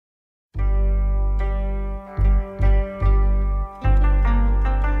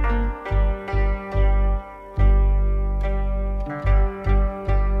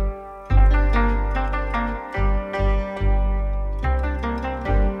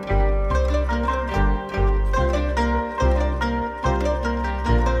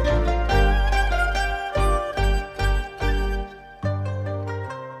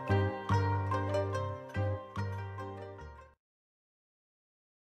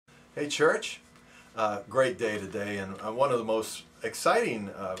Hey church, great day today, and one of the most exciting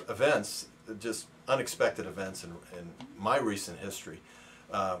events, just unexpected events in my recent history.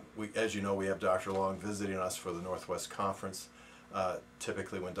 As you know, we have Dr. Long visiting us for the Northwest Conference.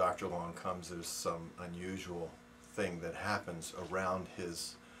 Typically when Dr. Long comes, there's some unusual thing that happens around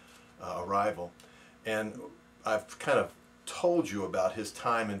his arrival. And I've kind of told you about his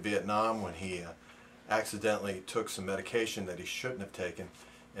time in Vietnam when he accidentally took some medication that he shouldn't have taken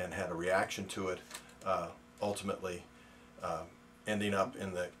and had a reaction to it, ultimately ending up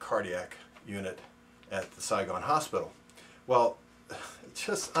in the cardiac unit at the Saigon Hospital. Well,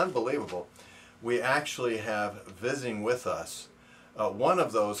 just unbelievable. We actually have visiting with us one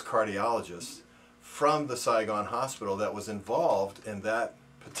of those cardiologists from the Saigon Hospital that was involved in that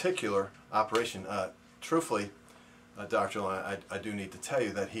particular operation. Truthfully, Dr. Long, I do need to tell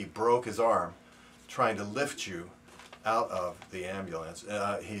you that he broke his arm trying to lift you out of the ambulance.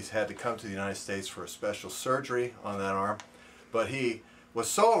 He's had to come to the United States for a special surgery on that arm, but he was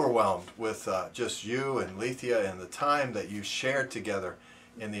so overwhelmed with just you and Lethea and the time that you shared together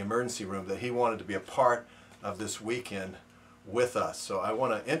in the emergency room that he wanted to be a part of this weekend with us. So I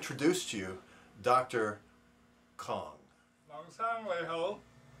want to introduce to you Dr. Kong. 梁生你好，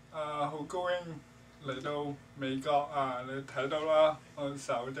好高興嚟到美國你睇到啦，我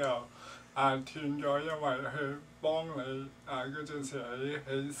手就斷咗，因為去幫你嗰陣時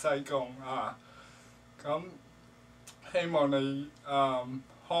喺西貢咁希望你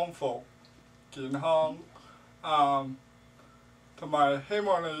康復健康同埋希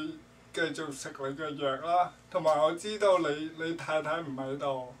望你繼續食你嘅藥啦，同埋我知道你太太唔喺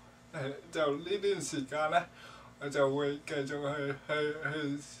度，就呢段時間咧，我就會繼續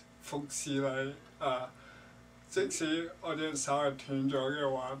去服侍你即使我隻手係斷咗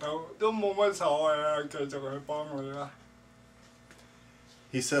嘅話，都冇乜所謂啊，繼續去幫你啦。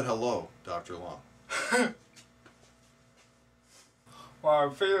He said hello, Dr. Long. 話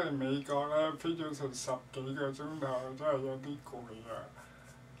飛嚟美國咧，飛咗成10幾個鐘頭，真係有啲攰啊！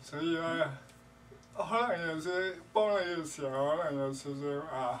所以咧，可能有少幫你嘅時候，可能有少少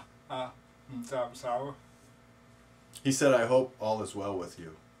唔就手。He said, I hope all is well with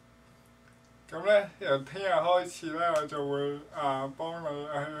you. 咁咧，由聽日開始咧，我就會幫你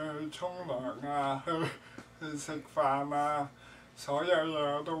去沖涼去食飯所有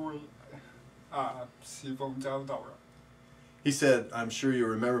嘢我都會侍奉周到嘅。He said, I'm sure you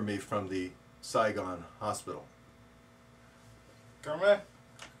remember me from the Saigon Hospital. 咁咧，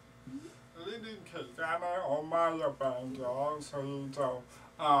呢段期間咧，我媽又病咗，所以就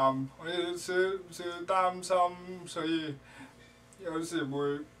我有少擔心，所以有時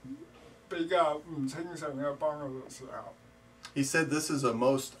會比較唔清醒嘅幫佢嘅時候。He said this is a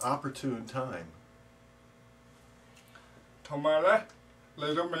most opportune time. 同埋咧，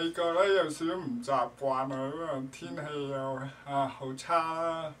嚟到美國咧有少少唔習慣因為天氣又好差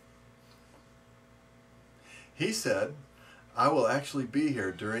啦。He said, I will actually be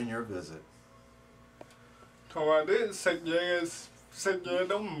here during your visit. 同埋啲食嘢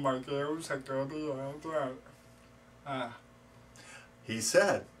都唔係幾好食嗰啲嘢，真係He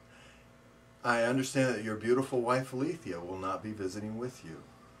said, I understand that your beautiful wife Lethea will not be visiting with you.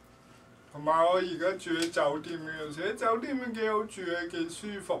 同埋我而家住喺酒店嘅，有時喺酒店幾好住幾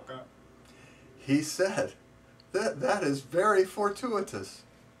舒服㗎。He said, that is very fortuitous.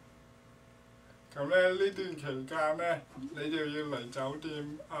 咁咧呢段期間咧，你就要嚟酒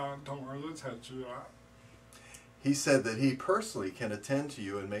店同我一齊住啦。He said that he personally can attend to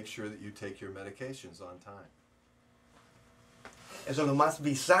you and make sure that you take your medications on time. Eso es lo más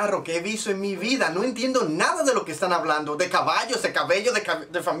bizarro que he visto en mi vida. No entiendo nada de lo que están hablando. De caballos, de cabello,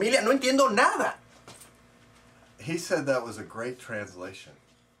 de familia. No entiendo nada. He said that was a great translation.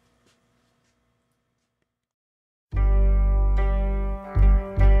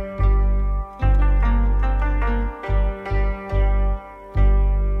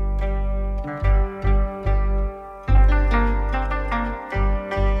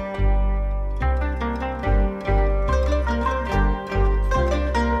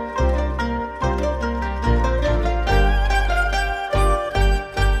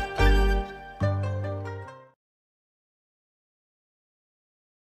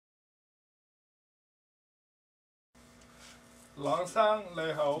朗生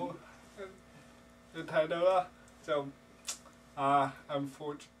你好，你睇到啦，就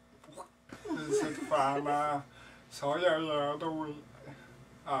食飯所有嘢我都會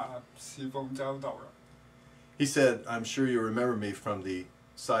侍奉周到嘅。He said, I'm sure you remember me from the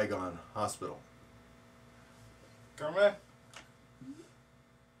Saigon Hospital. 咁咧，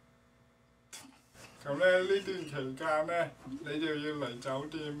咁咧呢段期間咧，你就要嚟酒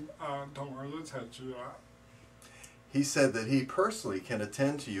店同我一齊住啦。He said that he personally can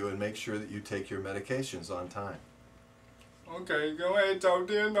attend to you and make sure that you take your medications on time. OK， 咁喺酒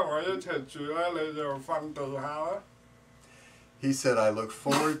店同我一齊住咧，你就瞓地下啦。He said, I look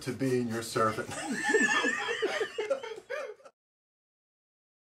forward to being your servant.